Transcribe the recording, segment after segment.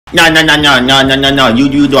No. You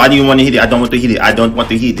do. I didn't want to hit it. I don't want to hit it. I don't want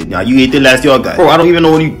to hit it. Now you ate the last yogurt. Bro, I don't even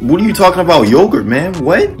know what are you talking about? Yogurt, man.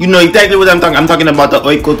 What? You know exactly what I'm talking. I'm talking about the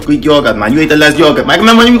Oikot Greek yogurt, man. You ate the last yogurt, man.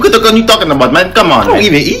 Remember what you talking about, man? Come on. I don't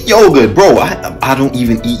even eat yogurt, bro. I don't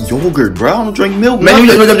even eat yogurt, bro. I don't drink milk, man. I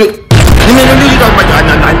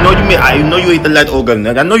know you ate the last yogurt,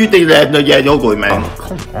 man. I know you ate the last yogurt, man.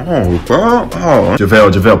 Come on, bro.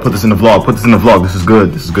 Javale, put this in the vlog. Put this in the vlog. This is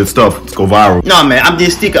good. This is good stuff. Let's go viral. No, man. I'm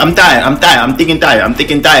just sick. I'm tired. I'm thinking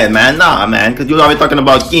tired, man. Nah, man. Cause you're always talking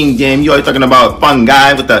about King James. You're always talking about fun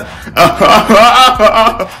guy with the.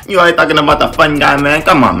 You're always talking about the fun guy, man.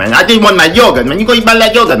 Come on, man. I just want my yogurt, man. You go eat my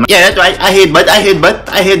like yogurt, man. Yeah, that's right. I hate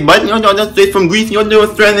butt. You know, just straight from Greece. You know,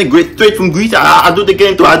 straight from Greece. I'll do it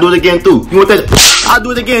again too. You want that? I'll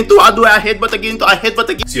do it again too. I headbutt again too. I headbutt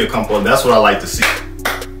again. See Antetokounmpo. That's what I like to see.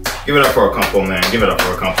 Give it up for Antetokounmpo, man. Give it up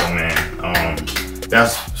for Antetokounmpo, man.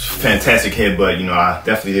 That's fantastic headbutt. You know, I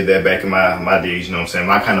definitely did that back in my days. You know what I'm saying?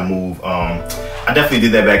 My kind of move. I definitely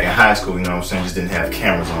did that back in high school. You know what I'm saying? Just didn't have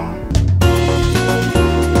cameras on.